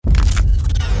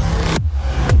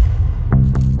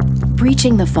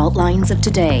breaching the fault lines of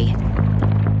today.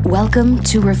 Welcome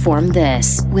to Reform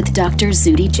This with Dr.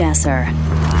 Zuhdi Jasser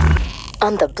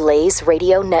on the Blaze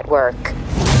Radio Network.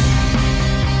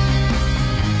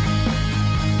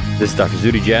 This is Dr.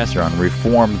 Zuhdi Jasser on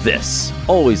Reform This.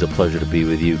 Always a pleasure to be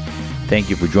with you. Thank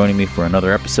you for joining me for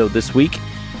another episode this week.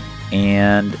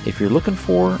 And if you're looking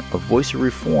for a voice of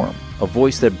reform, a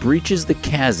voice that breaches the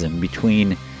chasm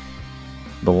between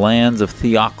the lands of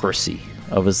theocracy,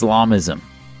 of Islamism,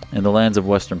 and the lands of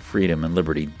Western freedom and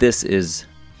liberty, this is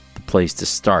the place to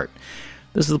start.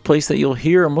 This is the place that you'll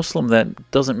hear a Muslim that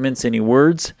doesn't mince any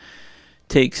words,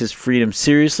 takes his freedom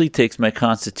seriously, takes my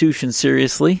Constitution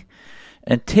seriously,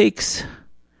 and takes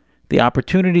the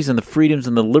opportunities and the freedoms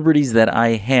and the liberties that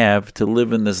I have to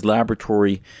live in this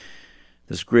laboratory,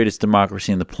 this greatest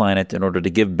democracy on the planet, in order to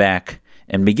give back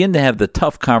and begin to have the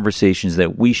tough conversations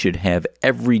that we should have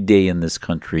every day in this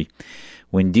country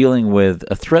when dealing with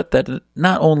a threat that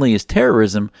not only is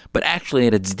terrorism, but actually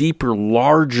at its deeper,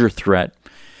 larger threat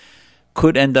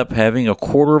could end up having a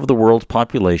quarter of the world's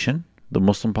population, the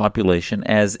Muslim population,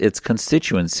 as its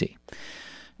constituency.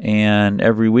 And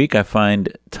every week I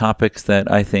find topics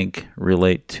that I think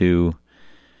relate to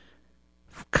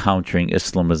countering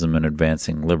Islamism and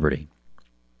advancing liberty.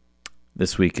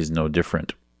 This week is no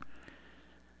different.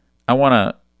 I want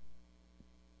to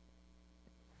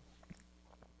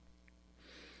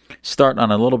start on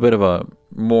a little bit of a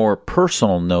more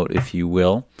personal note, if you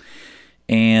will.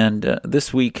 And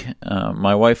this week,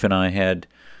 my wife and I had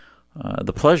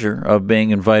the pleasure of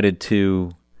being invited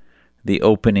to the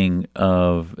opening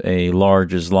of a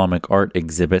large Islamic art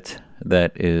exhibit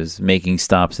that is making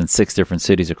stops in 6 different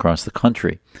cities across the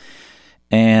country.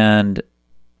 And,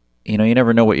 you know, you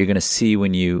never know what you're going to see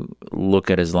when you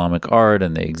look at Islamic art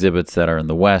and the exhibits that are in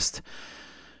the West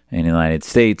in the United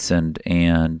States. And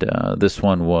this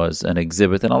one was an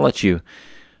exhibit, and I'll let you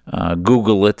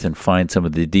Google it and find some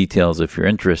of the details if you're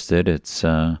interested. It's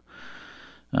an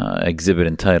exhibit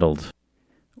entitled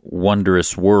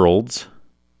Wondrous Worlds,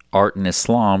 Art in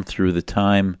Islam Through the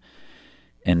Time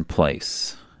and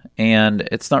Place. And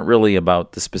it's not really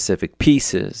about the specific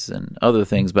pieces and other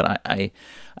things, but I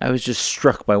was just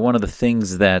struck by one of the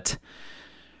things that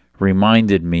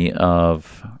reminded me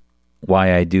of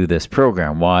why I do this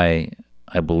program, why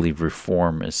I believe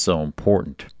reform is so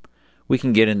important. We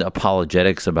can get into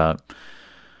apologetics about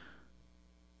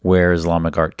where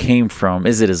Islamic art came from.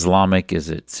 Is it Islamic? Is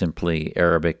it simply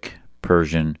Arabic,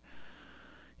 Persian,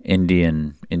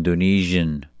 Indian,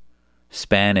 Indonesian,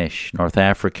 Spanish, North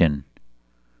African,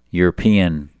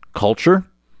 European culture?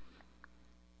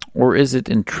 Or is it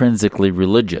intrinsically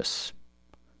religious?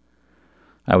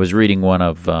 I was reading one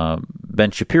of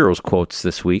Ben Shapiro's quotes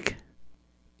this week,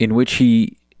 in which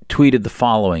he tweeted the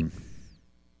following,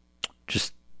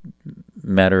 just a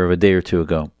matter of a day or two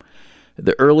ago.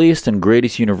 The earliest and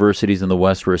greatest universities in the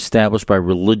West were established by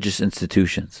religious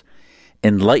institutions.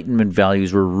 Enlightenment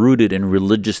values were rooted in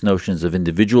religious notions of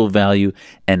individual value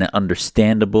and an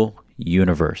understandable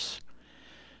universe.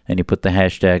 And he put the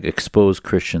hashtag expose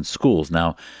Christian schools.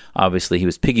 Now, obviously, he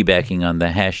was piggybacking on the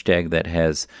hashtag that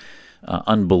has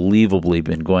unbelievably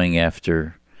been going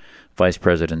after Vice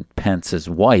President Pence's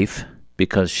wife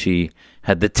because she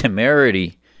had the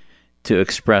temerity to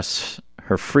express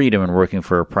her freedom in working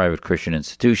for a private Christian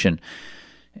institution.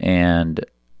 And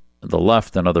the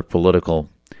left and other political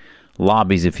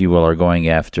lobbies, if you will, are going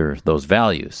after those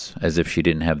values as if she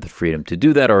didn't have the freedom to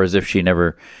do that, or as if she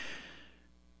never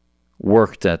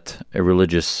worked at a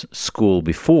religious school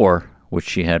before, which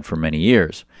she had for many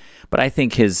years. But I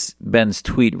think Ben's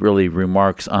tweet really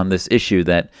remarks on this issue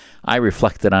that I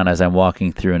reflected on as I'm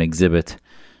walking through an exhibit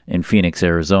in Phoenix,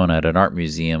 Arizona at an art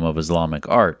museum of Islamic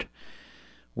art,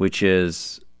 which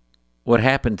is what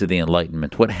happened to the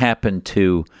Enlightenment, what happened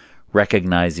to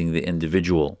recognizing the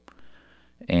individual.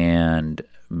 And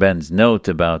Ben's note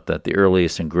about that the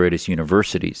earliest and greatest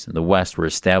universities in the West were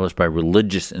established by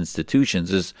religious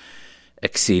institutions is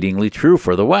exceedingly true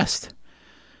for the West.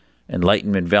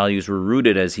 Enlightenment values were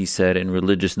rooted, as he said, in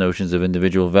religious notions of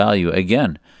individual value.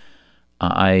 Again,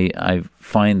 I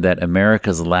find that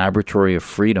America's laboratory of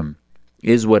freedom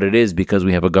is what it is because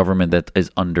we have a government that is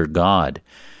under God,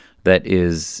 that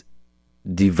is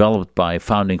developed by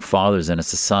founding fathers and a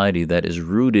society that is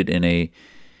rooted in a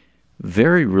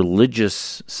very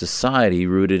religious society,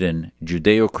 rooted in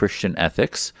Judeo-Christian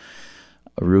ethics,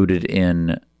 rooted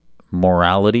in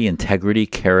morality, integrity,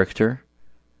 character,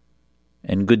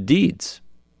 and good deeds,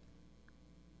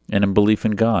 and in belief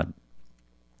in God.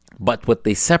 But what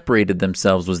they separated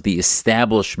themselves was the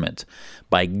establishment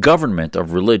by government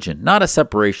of religion, not a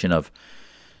separation of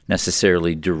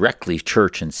necessarily directly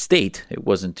church and state. It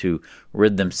wasn't to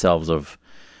rid themselves of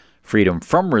freedom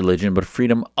from religion, but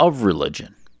freedom of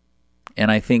religion.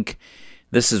 And I think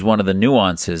this is one of the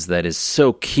nuances that is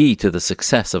so key to the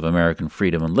success of American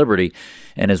freedom and liberty,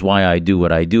 and is why I do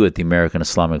what I do at the American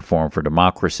Islamic Forum for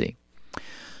Democracy.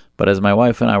 But as my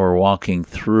wife and I were walking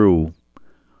through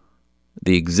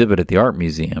the exhibit at the Art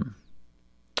Museum,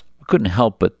 I couldn't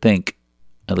help but think,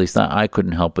 at least I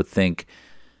couldn't help but think,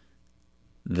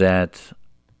 that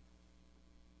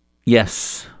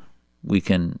yes, we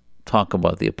can talk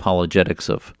about the apologetics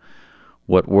of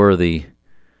what were the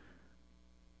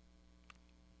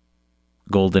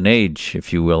golden age,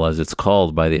 if you will, as it's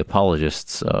called by the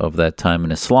apologists of that time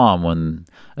in Islam, when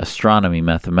astronomy,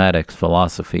 mathematics,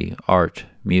 philosophy, art,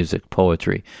 music,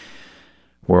 poetry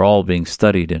were all being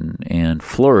studied and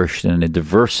flourished in a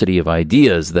diversity of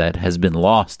ideas that has been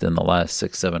lost in the last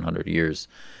 600-700 years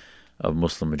of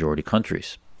Muslim-majority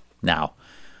countries. Now,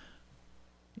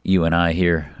 you and I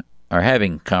here are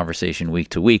having conversation week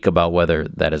to week about whether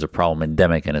that is a problem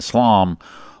endemic in Islam,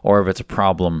 or if it's a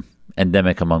problem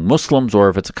endemic among Muslims, or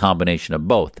if it's a combination of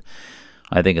both.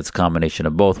 I think it's a combination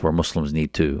of both, where Muslims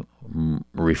need to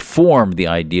reform the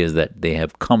ideas that they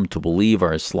have come to believe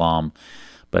are Islam.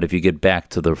 But if you get back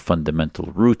to the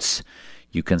fundamental roots,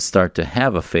 you can start to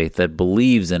have a faith that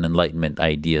believes in Enlightenment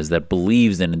ideas, that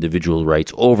believes in individual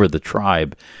rights over the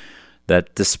tribe,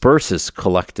 that disperses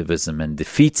collectivism and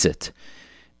defeats it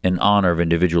in honor of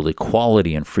individual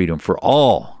equality and freedom for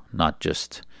all, not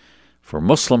just for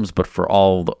Muslims, but for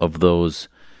all of those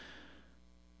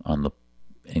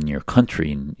in your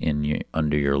country,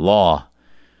 under your law,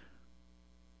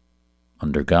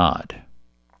 under God.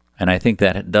 And I think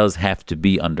that it does have to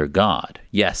be under God.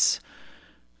 Yes,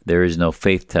 there is no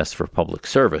faith test for public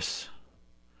service,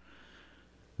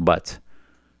 but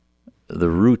the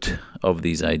root of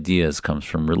these ideas comes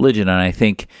from religion, and I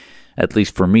think, at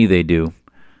least for me, they do.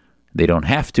 They don't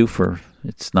have to.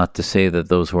 It's not to say that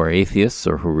those who are atheists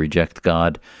or who reject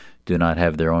God do not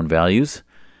have their own values.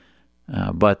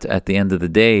 But at the end of the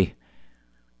day,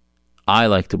 I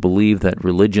like to believe that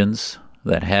religions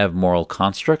that have moral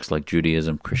constructs like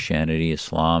Judaism, Christianity,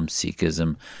 Islam,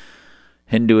 Sikhism,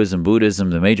 Hinduism, Buddhism,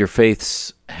 the major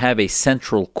faiths, have a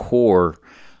central core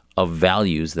of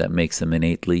values that makes them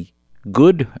innately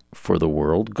good for the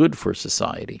world, good for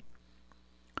society.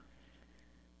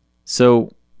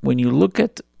 So when you look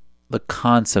at the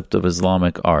concept of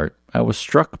Islamic art, I was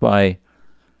struck by,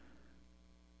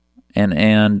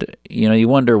 and you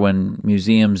wonder when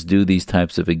museums do these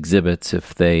types of exhibits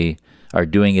if they are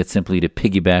doing it simply to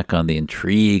piggyback on the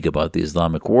intrigue about the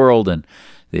Islamic world, and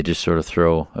they just sort of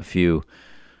throw a few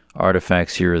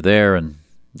artifacts here or there and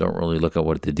don't really look at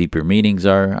what the deeper meanings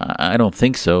are. I don't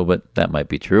think so, but that might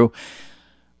be true.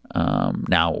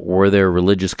 Now, were there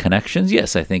religious connections?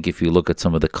 Yes, I think if you look at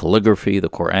some of the calligraphy, the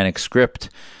Quranic script,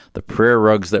 the prayer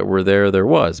rugs that were there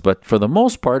was. But for the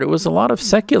most part, it was a lot of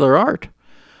secular art.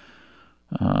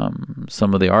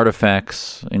 Some of the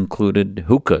artifacts included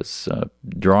hookahs,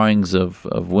 drawings of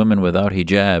women without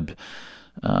hijab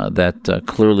that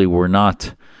clearly were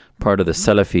not part of the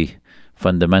Salafi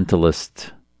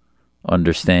fundamentalist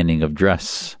understanding of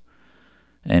dress.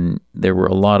 And there were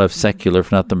a lot of secular,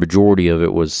 if not the majority of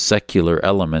it, was secular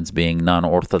elements, being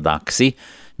non-orthodoxy,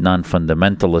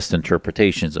 non-fundamentalist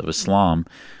interpretations of Islam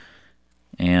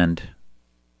and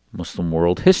Muslim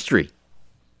world history.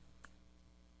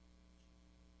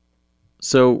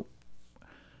 So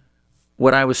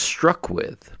what I was struck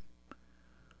with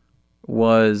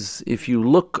was, if you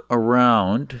look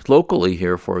around locally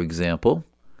here, for example,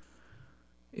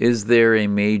 is there a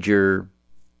major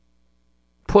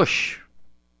push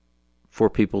for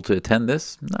people to attend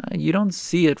this? You don't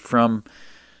see it from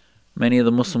many of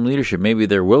the Muslim leadership. Maybe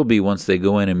there will be once they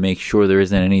go in and make sure there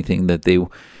isn't anything that they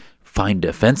find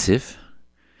offensive.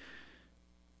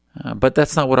 But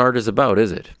that's not what art is about,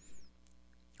 is it?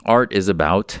 Art is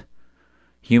about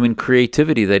human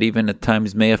creativity that even at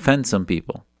times may offend some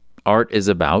people. Art is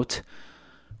about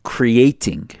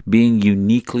creating, being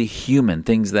uniquely human,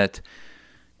 things that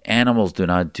animals do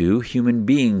not do, human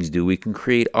beings do. We can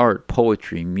create art,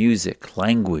 poetry, music,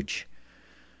 language,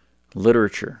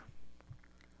 literature.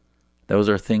 Those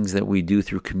are things that we do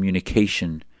through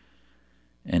communication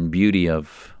and beauty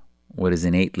of what is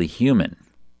innately human.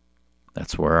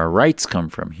 That's where our rights come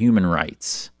from, human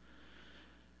rights.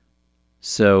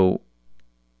 So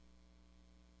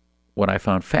what I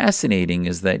found fascinating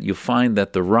is that you find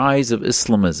that the rise of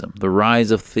Islamism, the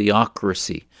rise of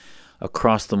theocracy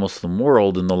across the Muslim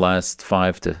world in the last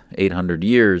 500 to 800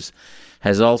 years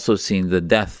has also seen the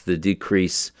death, the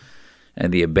decrease,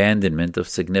 and the abandonment of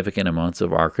significant amounts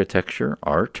of architecture,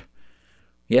 art.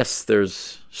 Yes,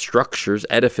 there's structures,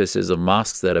 edifices of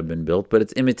mosques that have been built, but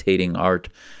it's imitating art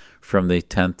from the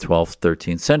 10th, 12th,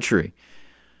 13th century.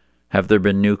 Have there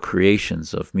been new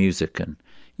creations of music? And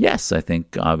yes, I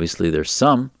think obviously there's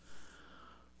some,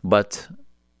 but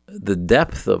the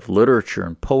depth of literature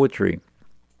and poetry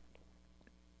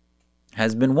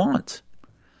has been want,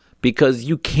 because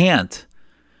you can't,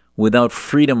 without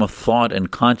freedom of thought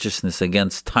and consciousness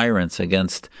against tyrants,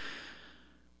 against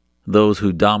those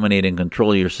who dominate and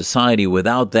control your society,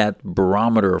 without that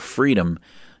barometer of freedom,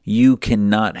 you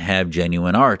cannot have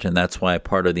genuine art. And that's why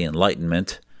part of the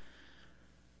Enlightenment,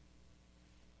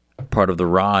 part of the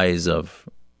rise of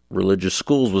religious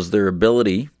schools, was their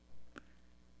ability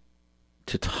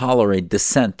to tolerate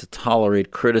dissent, to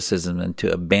tolerate criticism, and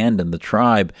to abandon the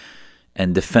tribe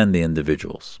and defend the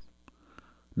individuals.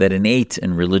 That innate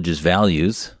in religious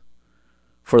values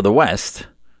for the West,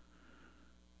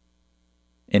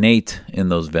 innate in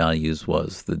those values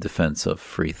was the defense of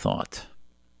free thought,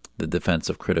 the defense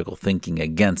of critical thinking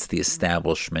against the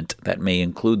establishment. That may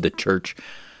include the church,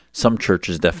 some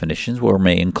churches' definitions, or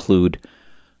may include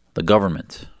the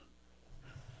government.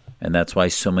 And that's why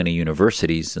so many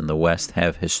universities in the West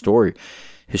have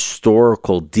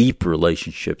historical, deep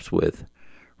relationships with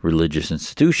religious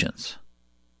institutions.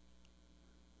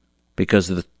 Because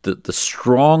the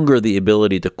stronger the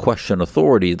ability to question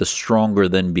authority, the stronger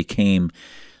then became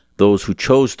those who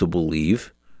chose to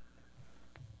believe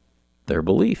their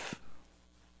belief.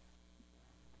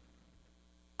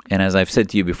 And as I've said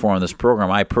to you before on this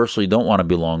program, I personally don't want to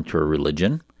belong to a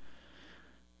religion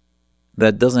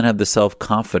that doesn't have the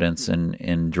self-confidence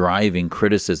in driving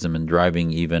criticism and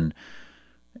driving even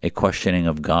a questioning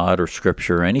of God or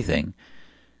Scripture or anything,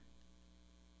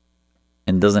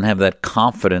 and doesn't have that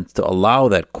confidence to allow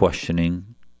that questioning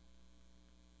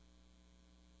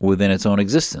within its own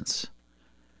existence.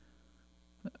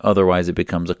 Otherwise, it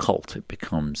becomes a cult. It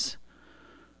becomes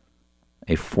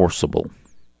a forcible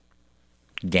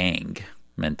gang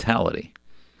mentality.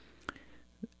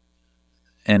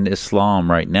 And Islam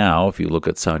right now, if you look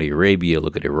at Saudi Arabia,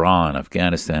 look at Iran,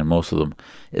 Afghanistan, most of them,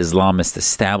 Islamist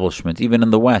establishment, even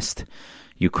in the West,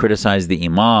 you criticize the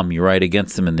imam, you write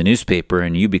against them in the newspaper,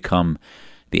 and you become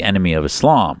the enemy of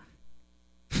Islam.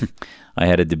 I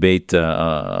had a debate,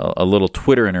 a little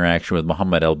Twitter interaction with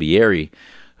Mohammed El-Bieri,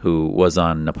 who was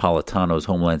on Napolitano's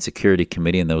Homeland Security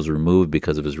Committee and that was removed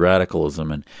because of his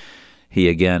radicalism. And he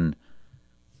again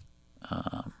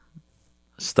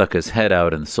stuck his head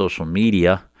out in social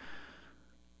media.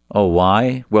 Oh,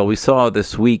 why? Well, we saw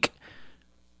this week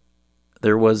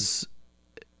there was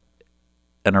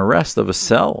an arrest of a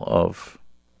cell of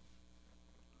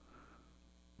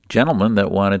gentlemen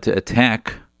that wanted to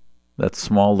attack that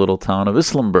small little town of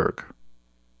Islamburg.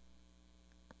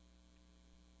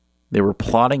 They were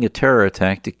plotting a terror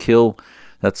attack to kill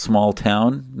that small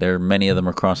town. There are many of them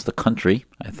across the country.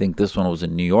 I think this one was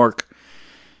in New York.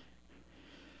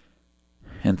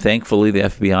 And thankfully, the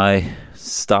FBI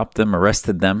stopped them,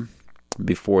 arrested them,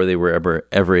 before they were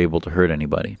ever able to hurt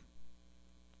anybody.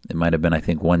 It might have been, I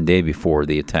think, one day before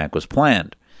the attack was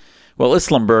planned. Well,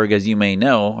 Islamburg, as you may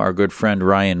know, our good friend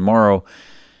Ryan Morrow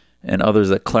and others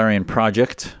at Clarion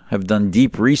Project have done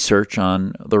deep research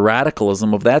on the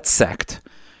radicalism of that sect,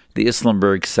 the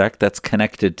Islamburg sect that's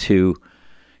connected to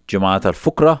Jamaat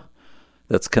al-Fuqra,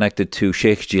 that's connected to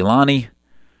Sheikh Jilani,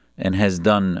 and has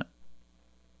done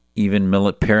even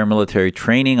paramilitary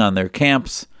training on their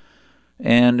camps.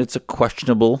 And it's a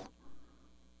questionable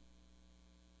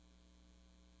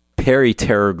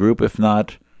peri-terror group, if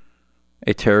not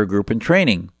a terror group in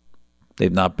training.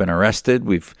 They've not been arrested.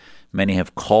 Many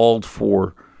have called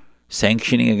for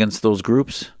sanctioning against those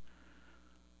groups.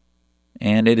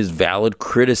 And it is valid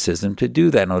criticism to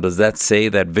do that. Now, does that say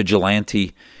that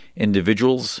vigilante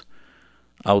individuals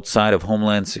outside of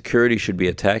Homeland Security should be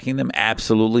attacking them?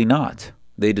 Absolutely not.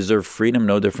 They deserve freedom,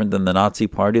 no different than the Nazi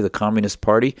Party, the Communist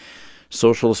Party,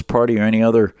 Socialist Party, or any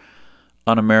other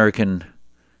un-American,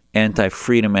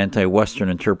 anti-freedom, anti-Western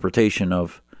interpretation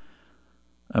of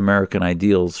American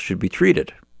ideals should be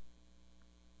treated.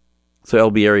 So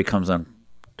El-Bieri comes on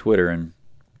Twitter and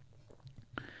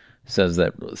says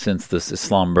that since this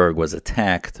Islamburg was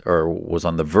attacked, or was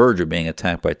on the verge of being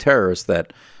attacked by terrorists,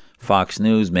 that Fox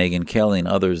News, Megyn Kelly, and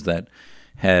others that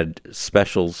had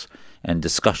specials and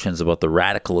discussions about the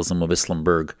radicalism of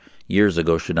Islamburg years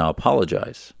ago should now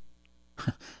apologize.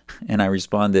 And I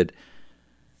responded,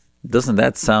 doesn't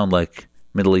that sound like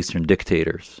Middle Eastern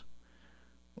dictators,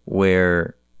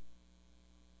 where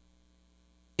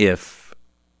if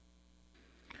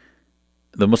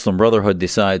the Muslim Brotherhood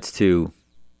decides to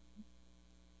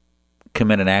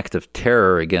commit an act of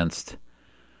terror against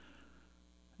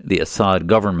the Assad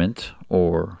government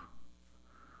or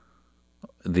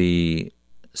the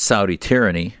Saudi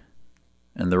tyranny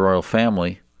and the royal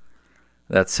family,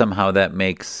 that somehow that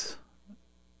makes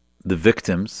the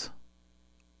victims,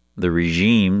 the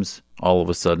regimes, all of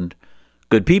a sudden,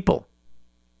 good people.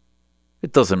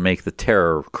 It doesn't make the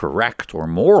terror correct or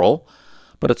moral,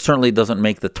 but it certainly doesn't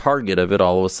make the target of it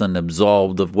all of a sudden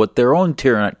absolved of what their own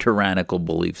tyrannical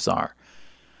beliefs are.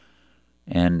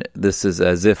 And this is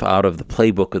as if out of the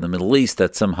playbook of the Middle East,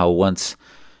 that somehow once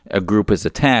a group is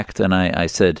attacked, and I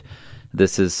said,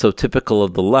 this is so typical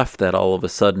of the left that all of a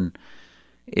sudden,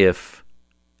 if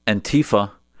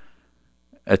Antifa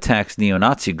attacks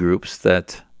neo-Nazi groups,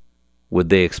 that would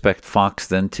they expect Fox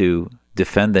then to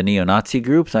defend the neo-Nazi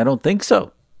groups? I don't think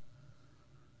so.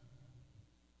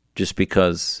 Just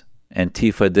because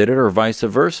Antifa did it or vice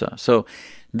versa. So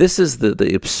this is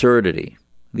the absurdity.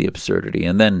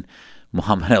 And then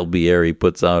Mohammed El-Bieri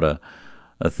puts out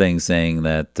a thing saying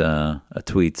that, a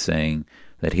tweet saying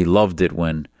that he loved it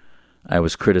when I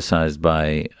was criticized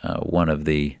by one of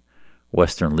the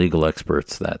Western legal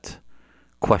experts that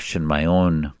questioned my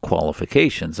own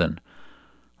qualifications. And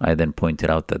I then pointed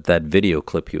out that that video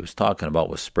clip he was talking about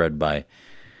was spread by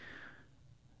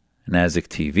Nazik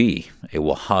TV, a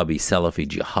Wahhabi Salafi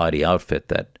jihadi outfit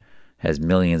that has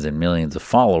millions and millions of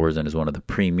followers and is one of the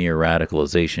premier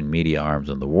radicalization media arms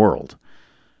in the world.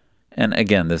 And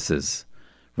again, this is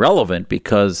relevant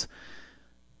because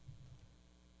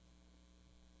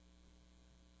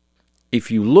if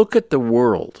you look at the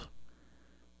world,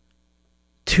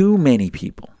 too many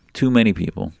people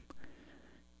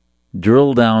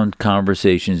drill down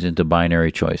conversations into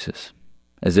binary choices,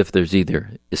 as if there's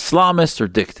either Islamists or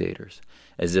dictators,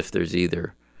 as if there's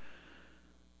either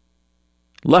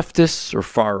leftists or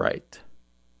far right.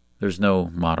 There's no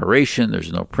moderation,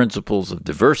 there's no principles of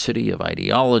diversity, of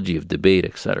ideology, of debate,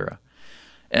 etc.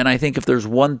 And I think if there's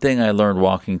one thing I learned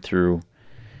walking through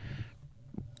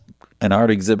an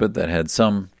art exhibit that had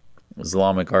some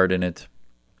Islamic art in it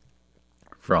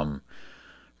from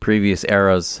previous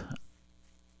eras,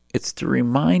 it's to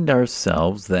remind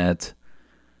ourselves that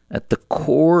at the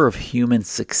core of human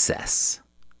success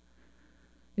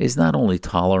is not only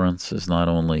tolerance, is not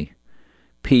only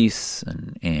peace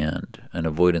and an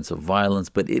avoidance of violence,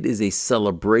 but it is a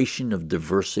celebration of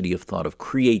diversity of thought, of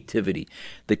creativity.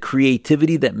 The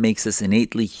creativity that makes us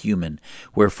innately human,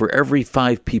 where for every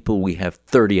 5 people we have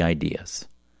 30 ideas.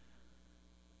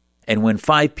 And when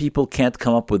 5 people can't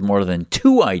come up with more than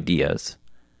 2 ideas,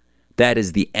 that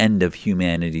is the end of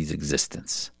humanity's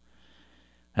existence.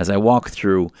 As I walk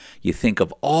through, you think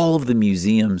of all of the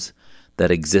museums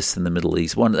that exist in the Middle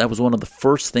East. That was one of the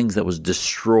first things that was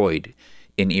destroyed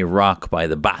in Iraq by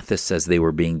the Baathists as they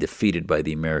were being defeated by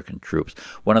the American troops.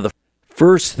 One of the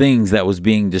first things that was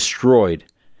being destroyed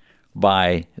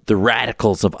by the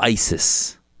radicals of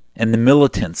ISIS and the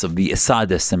militants of the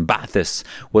Assadists and Baathists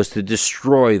was to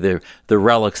destroy the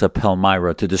relics of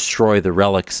Palmyra, to destroy the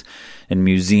relics and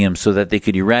museums so that they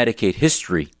could eradicate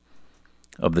history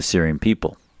of the Syrian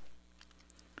people.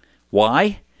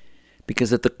 Why?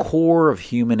 Because at the core of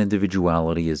human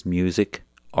individuality is music,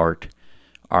 art,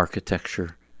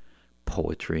 architecture,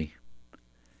 poetry,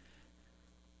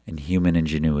 and human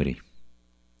ingenuity.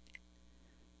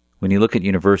 When you look at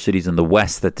universities in the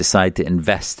West that decide to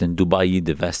invest in Dubai,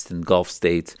 invest in Gulf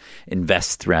states,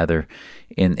 invest rather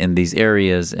in these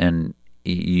areas, and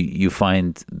you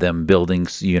find them building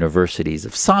universities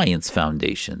of science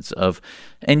foundations, of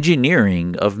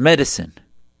engineering, of medicine.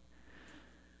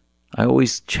 I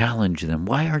always challenge them,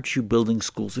 why aren't you building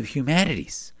schools of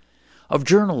humanities, of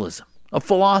journalism, of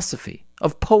philosophy,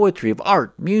 of poetry, of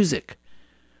art, music?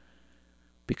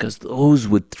 Because those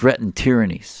would threaten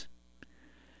tyrannies.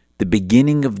 The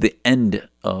beginning of the end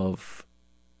of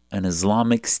an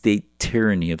Islamic State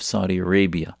tyranny of Saudi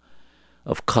Arabia,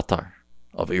 of Qatar,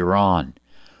 of Iran,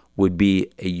 would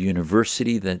be a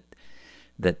university that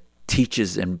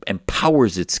teaches and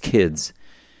empowers its kids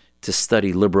to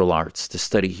study liberal arts, to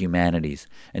study humanities,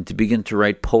 and to begin to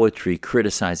write poetry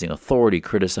criticizing authority,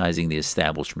 criticizing the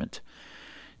establishment.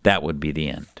 That would be the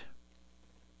end.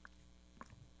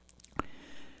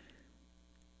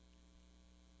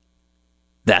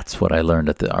 That's what I learned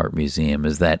at the art museum,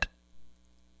 is that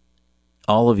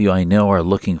all of you I know are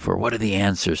looking for what are the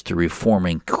answers to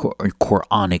reforming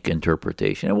Quranic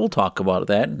interpretation. And we'll talk about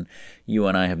that, and you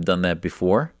and I have done that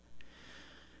before.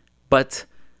 But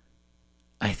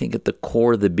I think at the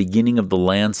core, the beginning of the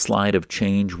landslide of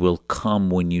change will come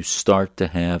when you start to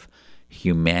have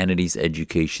humanities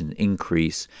education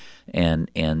increase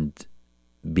and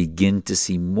begin to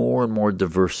see more and more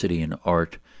diversity in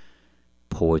art,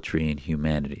 poetry, and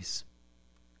humanities.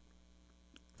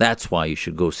 That's why you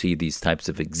should go see these types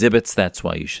of exhibits. That's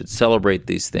why you should celebrate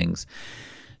these things.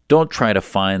 Don't try to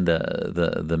find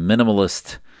the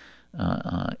minimalist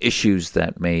issues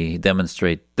that may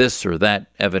demonstrate this or that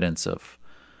evidence of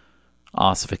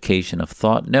ossification of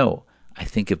thought. No, I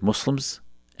think if Muslims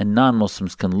and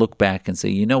non-Muslims can look back and say,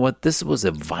 you know what, this was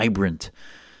a vibrant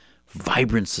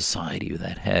society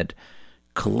that had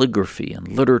calligraphy and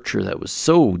literature that was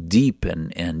so deep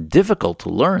and difficult to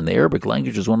learn. The Arabic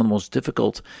language is one of the most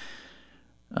difficult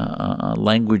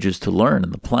languages to learn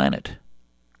on the planet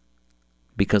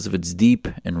because of its deep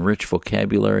and rich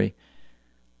vocabulary,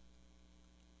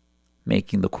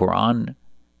 making the Quran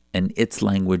and its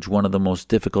language one of the most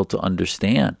difficult to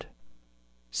understand.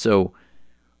 So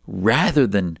rather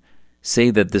than say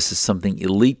that this is something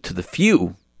elite to the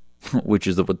few, which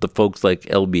is what the folks like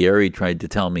El Bieri tried to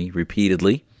tell me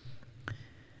repeatedly,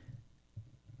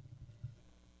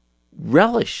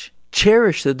 relish,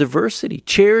 cherish the diversity,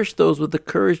 cherish those with the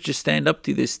courage to stand up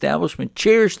to the establishment,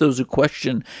 cherish those who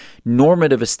question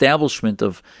normative establishment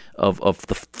of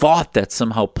the thought that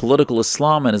somehow political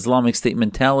Islam and Islamic State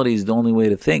mentality is the only way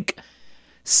to think.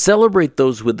 Celebrate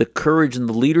those with the courage and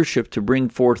the leadership to bring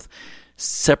forth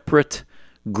separate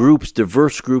groups,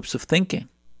 diverse groups of thinking.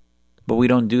 But we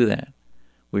don't do that.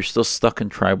 We're still stuck in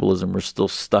tribalism. We're still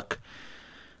stuck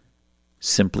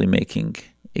simply making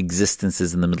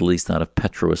existences in the Middle East out of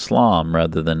petro-Islam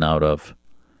rather than out of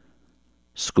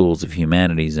schools of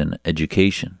humanities and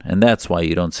education. And that's why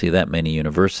you don't see that many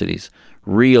universities,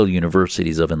 real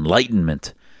universities of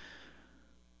enlightenment,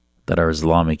 that are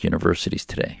Islamic universities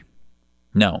today.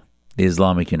 No, the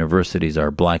Islamic universities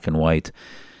are black and white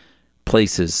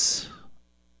places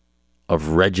of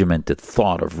regimented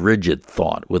thought, of rigid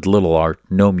thought, with little art,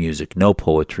 no music, no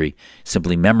poetry,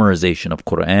 simply memorization of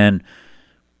Quran,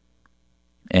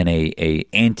 and a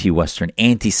anti-Western,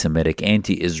 anti-Semitic,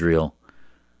 anti-Israel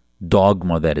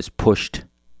dogma that is pushed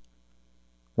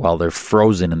while they're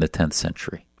frozen in the 10th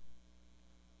century.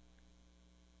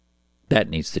 That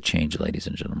needs to change, ladies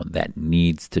and gentlemen. That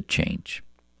needs to change.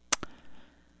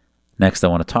 Next, I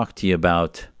want to talk to you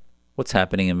about what's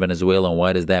happening in Venezuela and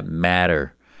why does that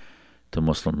matter to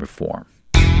Muslim reform.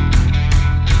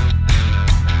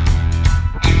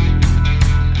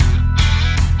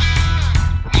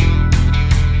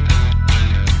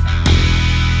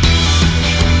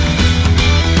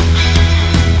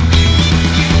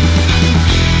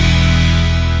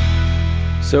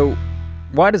 So,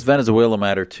 why does Venezuela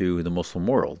matter to the Muslim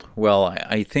world? Well,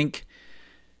 I think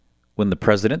when the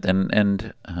president,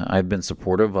 and I've been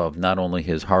supportive of not only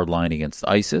his hard line against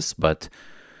ISIS, but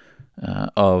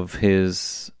of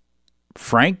his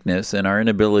frankness and our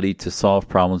inability to solve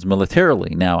problems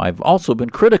militarily. Now, I've also been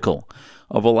critical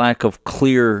of a lack of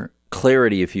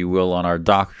clarity, if you will, on our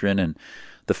doctrine and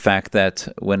the fact that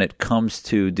when it comes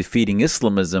to defeating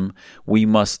Islamism, we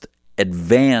must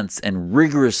advance and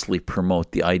rigorously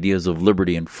promote the ideas of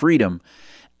liberty and freedom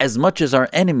as much as our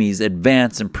enemies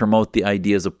advance and promote the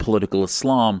ideas of political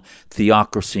Islam,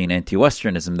 theocracy, and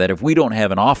anti-Westernism, that if we don't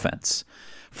have an offense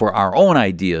for our own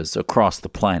ideas across the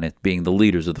planet, being the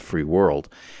leaders of the free world,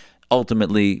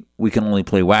 ultimately we can only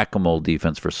play whack-a-mole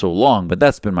defense for so long, but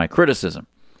that's been my criticism.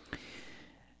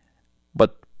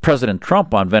 But President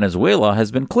Trump on Venezuela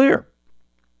has been clear.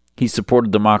 He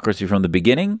supported democracy from the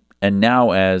beginning, and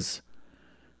now as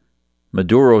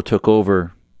Maduro took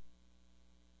over,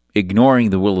 ignoring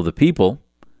the will of the people,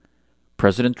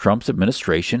 President Trump's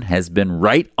administration has been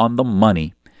right on the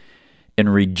money in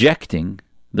rejecting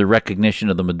the recognition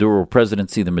of the Maduro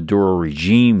presidency, the Maduro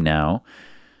regime now,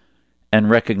 and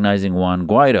recognizing Juan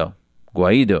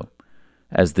Guaido,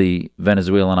 as the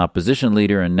Venezuelan opposition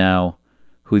leader, and now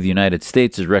who the United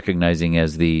States is recognizing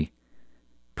as the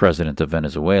president of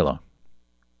Venezuela.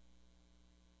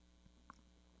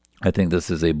 I think this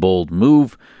is a bold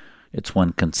move. It's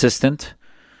one consistent.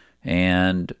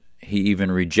 And he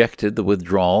even rejected the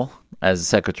withdrawal, as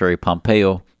Secretary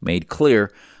Pompeo made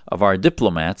clear, of our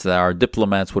diplomats, that our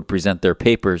diplomats would present their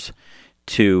papers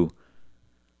to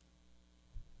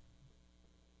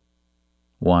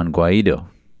Juan Guaido,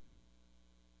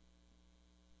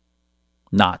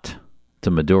 not to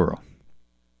Maduro.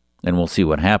 And we'll see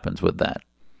what happens with that.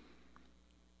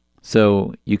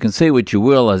 So you can say what you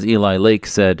will, as Eli Lake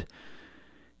said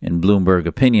in Bloomberg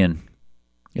Opinion,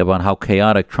 about how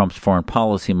chaotic Trump's foreign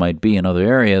policy might be in other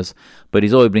areas, but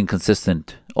he's always been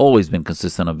consistent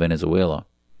on Venezuela.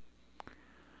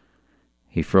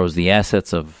 He froze the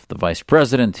assets of the vice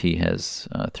president. He has,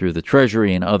 through the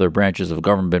Treasury and other branches of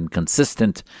government, been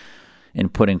consistent in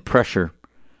putting pressure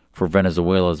for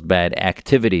Venezuela's bad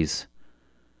activities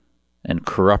and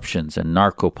corruptions and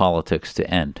narco-politics to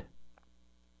end.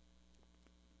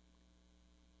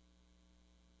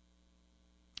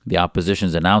 The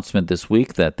opposition's announcement this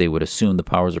week that they would assume the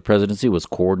powers of presidency was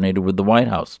coordinated with the White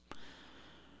House.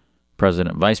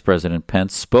 Vice President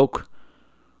Pence spoke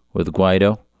with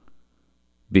Guaido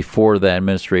before the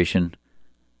administration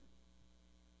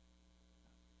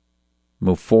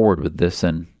moved forward with this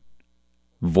and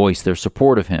voiced their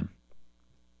support of him.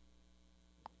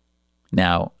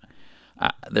 Now,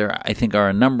 there, I think, are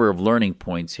a number of learning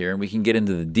points here, and we can get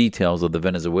into the details of the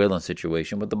Venezuelan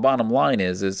situation, but the bottom line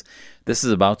is this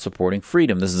is about supporting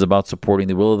freedom. This is about supporting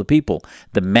the will of the people.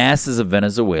 The masses of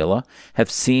Venezuela have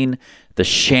seen the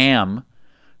sham,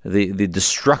 the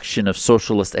destruction of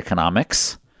socialist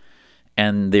economics,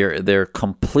 and their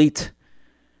complete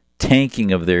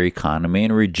tanking of their economy,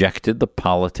 and rejected the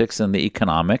politics and the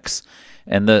economics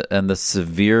and the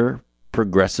severe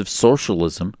progressive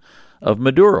socialism of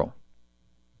Maduro.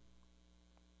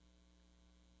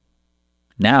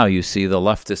 Now you see the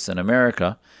leftists in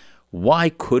America. Why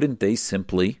couldn't they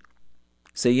simply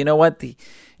say, you know what?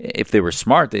 If they were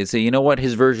smart, they'd say, you know what?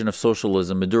 His version of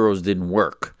socialism, Maduro's, didn't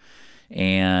work.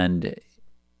 And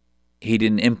he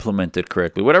didn't implement it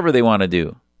correctly. Whatever they want to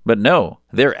do. But no,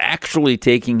 they're actually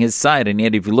taking his side. And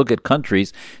yet if you look at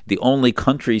countries, the only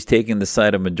countries taking the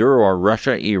side of Maduro are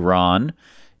Russia, Iran,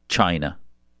 China.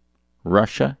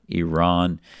 Russia,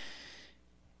 Iran,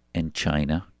 and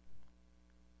China.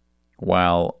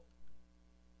 While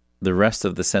the rest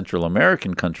of the Central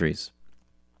American countries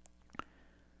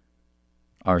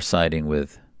are siding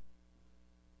with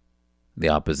the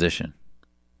opposition.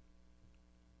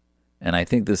 And I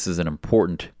think this is an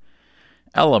important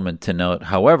element to note.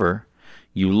 However,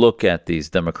 you look at these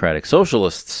democratic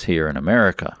socialists here in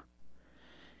America,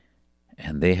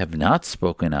 and they have not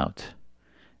spoken out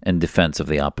in defense of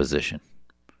the opposition.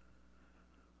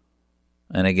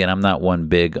 And again, I'm not one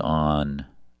big on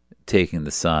taking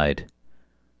the side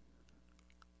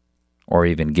or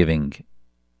even giving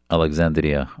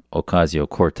Alexandria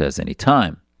Ocasio-Cortez any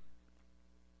time.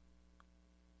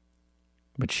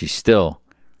 But she still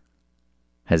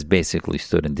has basically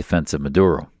stood in defense of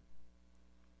Maduro.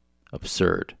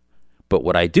 Absurd. But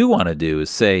what I do want to do is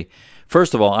say,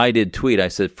 first of all, I did tweet. I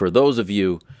said, for those of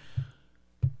you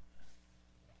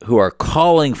who are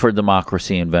calling for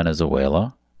democracy in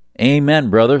Venezuela, amen,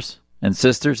 brothers and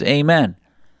sisters, amen.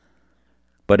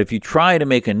 But if you try to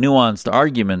make a nuanced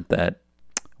argument that,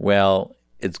 well,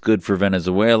 it's good for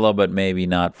Venezuela, but maybe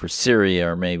not for Syria,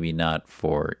 or maybe not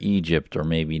for Egypt, or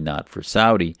maybe not for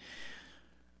Saudi,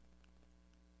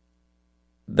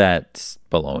 that's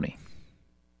baloney.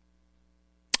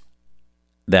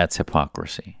 That's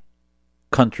hypocrisy.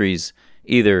 Countries,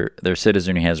 either their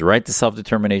citizenry has a right to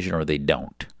self-determination or they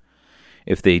don't.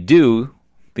 If they do,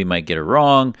 they might get it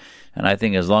wrong, and I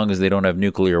think as long as they don't have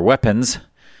nuclear weapons,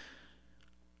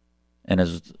 and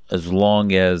as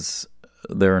long as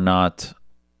they're not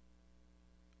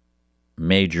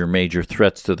major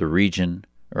threats to the region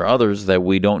or others, that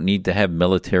we don't need to have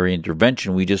military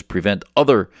intervention. We just prevent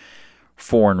other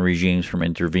foreign regimes from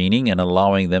intervening and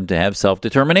allowing them to have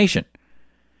self-determination.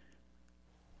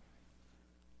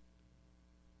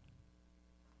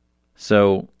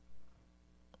 So,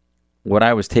 what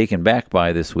I was taken back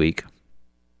by this week,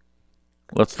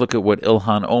 let's look at what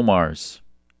Ilhan Omar's,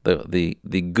 the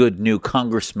good new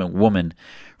congressman woman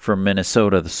from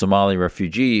Minnesota, the Somali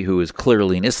refugee who is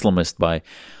clearly an Islamist by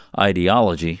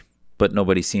ideology, but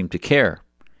nobody seemed to care.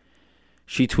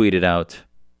 She tweeted out,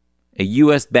 a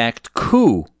U.S.-backed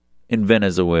coup in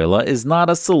Venezuela is not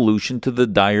a solution to the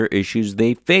dire issues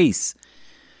they face.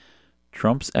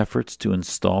 Trump's efforts to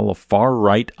install a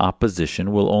far-right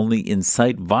opposition will only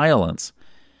incite violence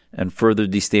and further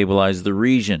destabilize the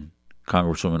region,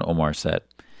 Congresswoman Omar said.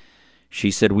 She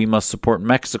said we must support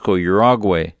Mexico,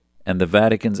 Uruguay, and the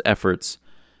Vatican's efforts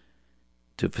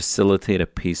to facilitate a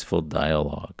peaceful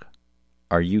dialogue.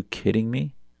 Are you kidding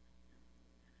me?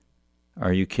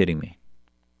 Are you kidding me?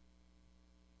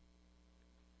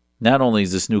 Not only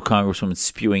is this new congresswoman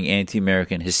spewing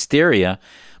anti-American hysteria,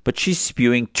 but she's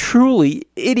spewing truly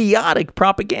idiotic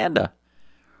propaganda.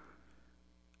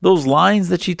 Those lines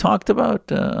that she talked about,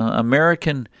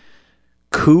 American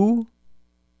coup.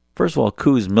 First of all,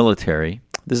 coup is military.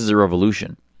 This is a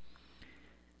revolution.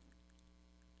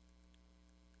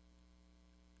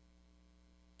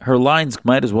 Her lines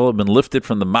might as well have been lifted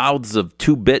from the mouths of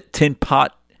two-bit tin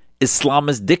pot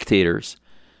Islamist dictators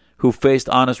who faced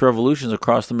honest revolutions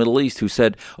across the Middle East, who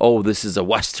said, oh, this is a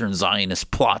Western Zionist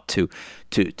plot to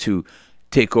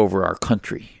take over our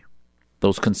country.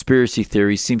 Those conspiracy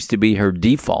theories seems to be her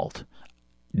default.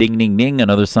 Ding, ding, ding,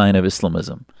 another sign of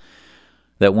Islamism.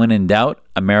 that when in doubt,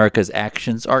 America's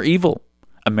actions are evil.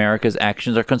 America's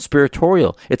actions are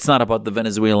conspiratorial. It's not about the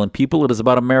Venezuelan people. It is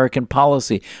about American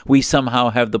policy. We somehow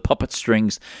have the puppet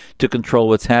strings to control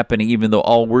what's happening, even though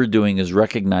all we're doing is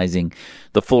recognizing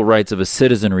the full rights of a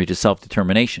citizenry to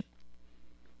self-determination.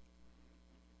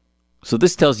 So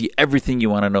this tells you everything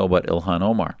you want to know about Ilhan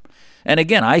Omar. And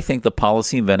again, I think the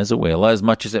policy in Venezuela, as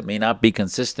much as it may not be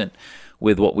consistent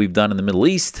with what we've done in the Middle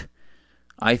East,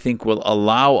 I think will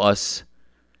allow us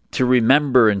to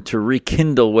remember and to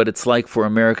rekindle what it's like for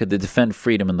America to defend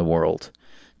freedom in the world,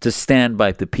 to stand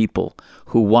by the people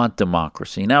who want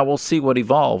democracy. Now we'll see what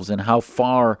evolves and how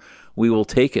far we will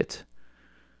take it.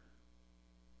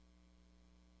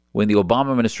 When the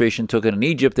Obama administration took it in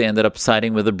Egypt, they ended up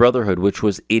siding with the Brotherhood, which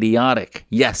was idiotic.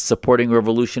 Yes, supporting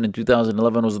revolution in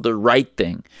 2011 was the right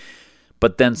thing.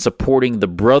 But then supporting the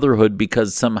Brotherhood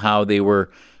because somehow they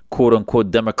were,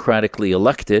 quote-unquote, democratically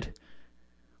elected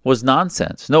was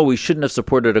nonsense. No, we shouldn't have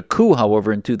supported a coup,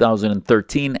 however, in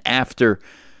 2013 after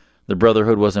the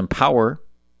Brotherhood was in power.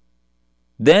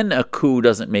 Then a coup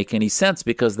doesn't make any sense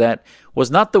because that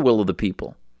was not the will of the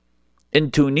people.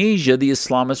 In Tunisia, the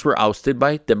Islamists were ousted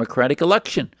by democratic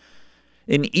election.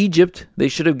 In Egypt, they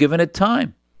should have given it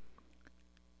time.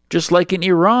 Just like in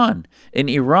Iran. In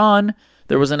Iran,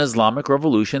 there was an Islamic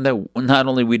revolution that not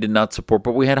only we did not support,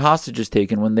 but we had hostages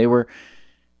taken when they were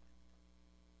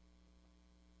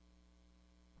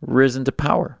risen to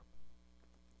power.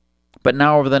 But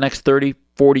now over the next 30,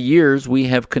 40 years, we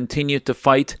have continued to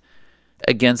fight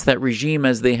against that regime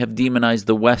as they have demonized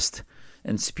the West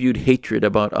and spewed hatred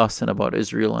about us and about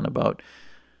Israel and about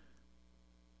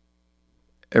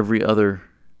every other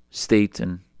state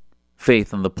and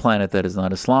faith on the planet that is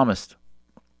not Islamist.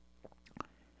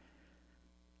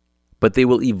 But they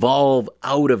will evolve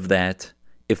out of that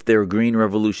if their green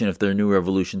revolution, if their new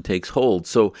revolution takes hold.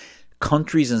 So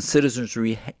countries and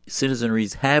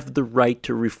citizenries have the right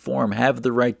to reform, have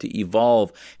the right to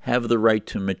evolve, have the right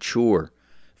to mature.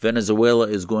 Venezuela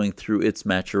is going through its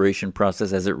maturation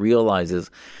process as it realizes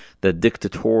that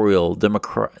dictatorial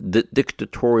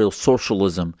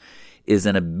socialism is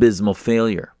an abysmal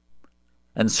failure.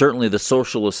 And certainly the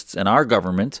socialists in our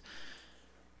government,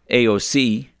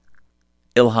 AOC,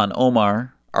 Ilhan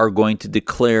Omar, are going to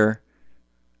declare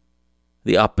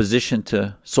the opposition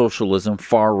to socialism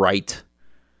far right,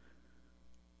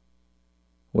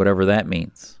 whatever that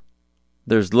means.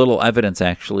 There's little evidence,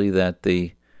 actually, that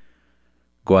the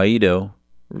Guaido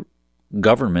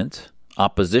government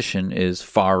opposition is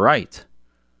far right.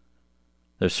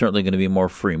 There's certainly going to be more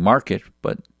free market,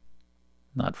 but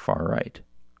not far right.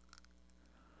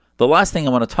 The last thing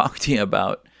I want to talk to you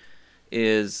about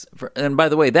is, and by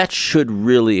the way, that should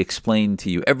really explain to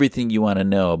you everything you want to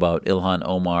know about Ilhan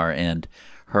Omar and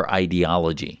her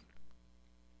ideology.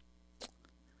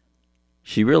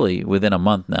 She really, within a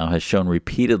month now, has shown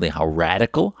repeatedly how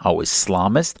radical, how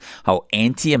Islamist, how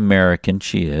anti-American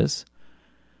she is,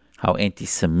 how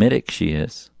anti-Semitic she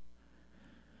is.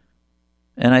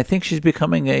 And I think she's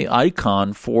becoming an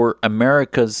icon for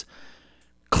America's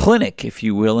clinic, if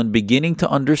you will, and beginning to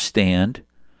understand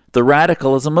the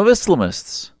radicalism of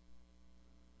Islamists.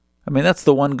 I mean, that's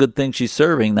the one good thing she's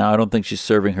serving. Now, I don't think she's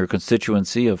serving her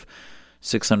constituency of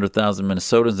 600,000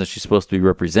 Minnesotans that she's supposed to be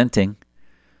representing.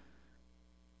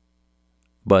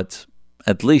 But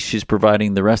at least she's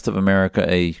providing the rest of America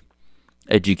a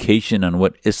education on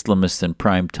what Islamists in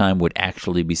prime time would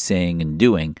actually be saying and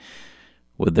doing,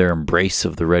 with their embrace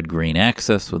of the red-green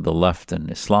axis, with the left and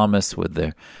Islamists, with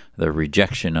their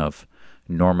rejection of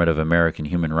normative American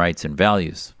human rights and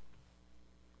values.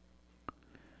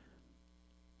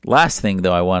 Last thing,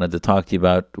 though, I wanted to talk to you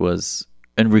about was,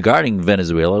 and regarding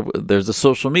Venezuela, there's a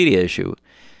social media issue.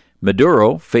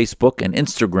 Maduro, Facebook, and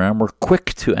Instagram were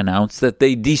quick to announce that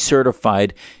they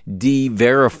decertified,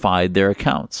 de-verified their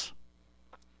accounts.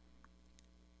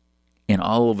 And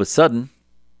all of a sudden,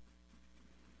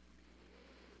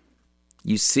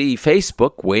 you see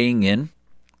Facebook weighing in,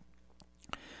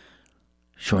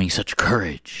 showing such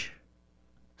courage.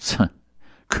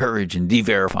 Courage in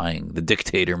de-verifying the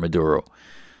dictator Maduro.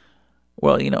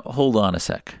 Well, hold on a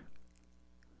sec.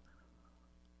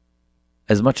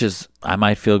 As much as I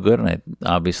might feel good, and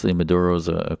obviously Maduro's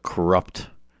a corrupt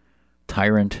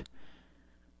tyrant,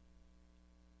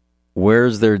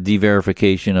 where's their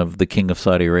de-verification of the king of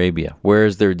Saudi Arabia?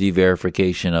 Where's their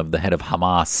de-verification of the head of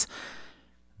Hamas,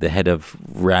 the head of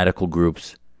radical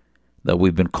groups that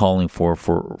we've been calling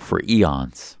for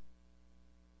eons?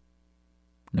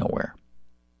 Nowhere.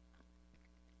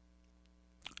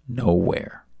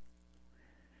 Nowhere.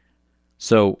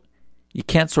 So you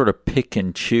can't sort of pick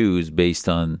and choose based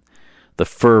on the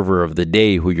fervor of the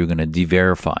day who you're going to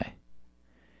de-verify.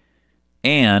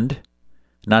 And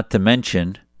not to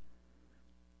mention,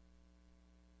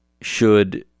 how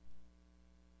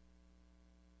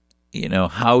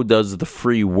does the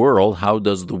free world, how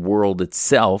does the world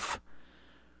itself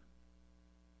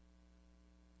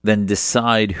then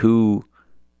decide who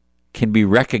can be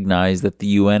recognized at the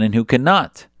UN and who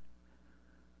cannot?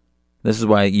 This is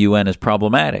why UN is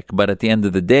problematic. But at the end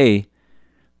of the day,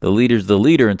 the leader's the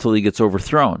leader until he gets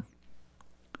overthrown.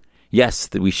 Yes,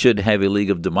 that we should have a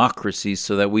League of Democracies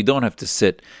so that we don't have to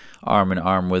sit arm in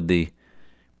arm with the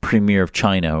premier of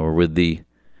China or with the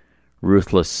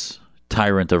ruthless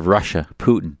tyrant of Russia,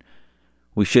 Putin.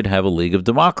 We should have a League of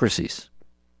Democracies.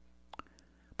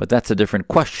 But that's a different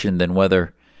question than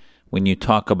whether, when you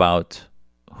talk about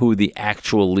who the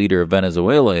actual leader of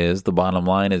Venezuela is, the bottom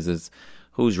line is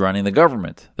who's running the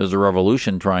government. There's a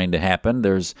revolution trying to happen.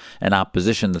 There's an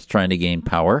opposition that's trying to gain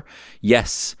power.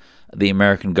 Yes, the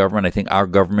American government, I think our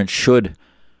government should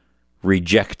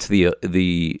reject the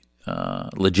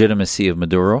legitimacy of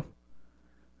Maduro.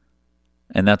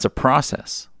 And that's a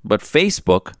process. But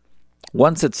Facebook,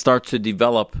 once it starts to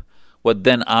develop what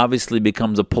then obviously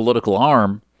becomes a political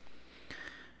arm,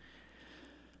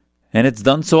 and it's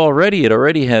done so already. It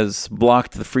already has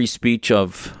blocked the free speech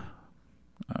of,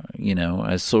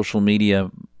 as social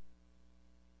media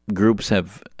groups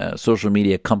have, social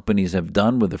media companies have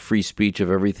done with the free speech of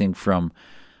everything from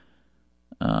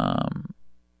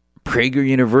Prager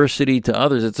University to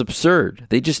others. It's absurd.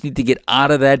 They just need to get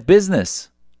out of that business.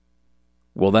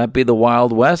 Will that be the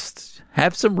Wild West?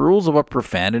 Have some rules about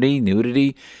profanity,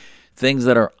 nudity, things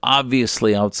that are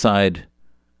obviously outside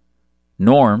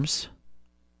norms.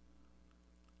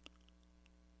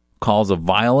 Calls of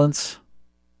violence.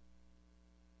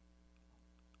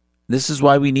 This is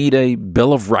why we need a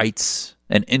Bill of Rights,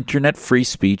 an internet free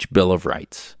speech Bill of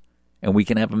Rights. And we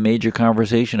can have a major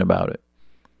conversation about it.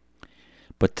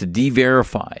 But to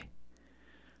de-verify,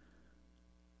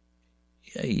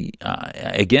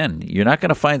 again, you're not going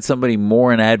to find somebody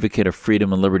more an advocate of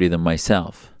freedom and liberty than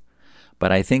myself.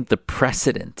 But I think the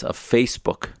precedent of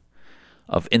Facebook,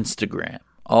 of Instagram,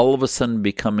 all of a sudden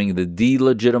becoming the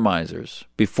delegitimizers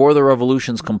before the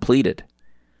revolution's completed.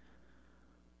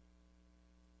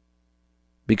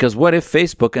 Because what if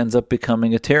Facebook ends up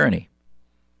becoming a tyranny?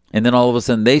 And then all of a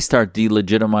sudden they start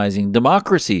delegitimizing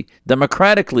democracy,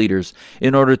 democratic leaders,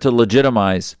 in order to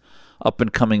legitimize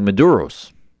up-and-coming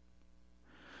Maduros.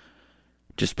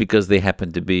 Just because they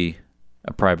happen to be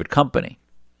a private company.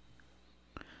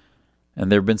 And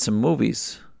there have been some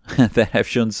movies that have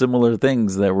shown similar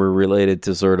things that were related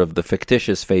to sort of the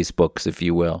fictitious Facebooks, if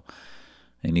you will.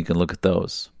 And you can look at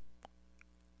those.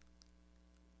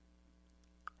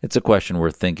 It's a question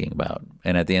worth thinking about.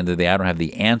 And at the end of the day, I don't have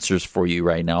the answers for you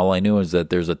right now. All I knew is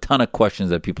that there's a ton of questions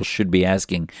that people should be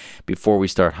asking before we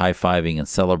start high-fiving and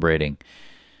celebrating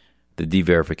the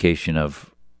de-verification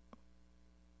of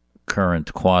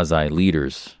current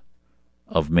quasi-leaders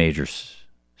of major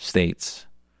states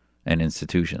and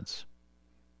institutions.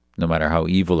 No matter how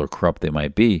evil or corrupt they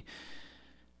might be,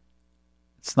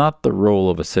 it's not the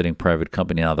role of a sitting private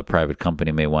company. Now, the private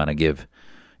company may want to give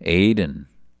aid and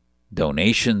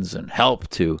donations and help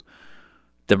to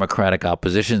democratic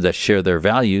oppositions that share their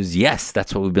values. Yes,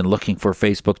 that's what we've been looking for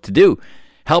Facebook to do.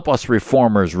 Help us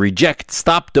reformers reject,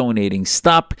 stop donating,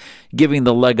 stop giving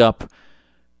the leg up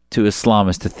to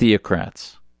Islamists, to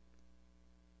theocrats.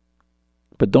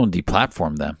 But don't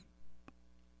deplatform them.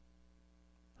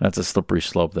 That's a slippery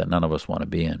slope that none of us want to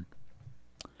be in.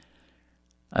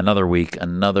 Another week,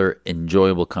 another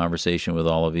enjoyable conversation with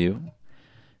all of you.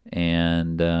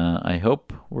 And I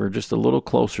hope we're just a little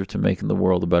closer to making the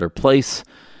world a better place,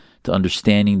 to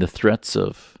understanding the threats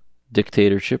of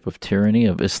dictatorship, of tyranny,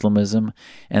 of Islamism,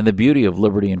 and the beauty of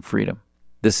liberty and freedom.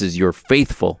 This is your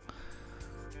faithful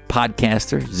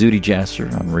podcaster, Zuhdi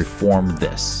Jasser, on Reform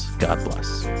This. God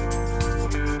bless.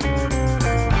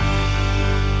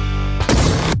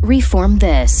 Reform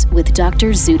This with Dr.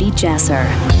 Zuhdi Jasser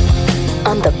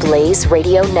on the Blaze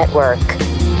Radio Network.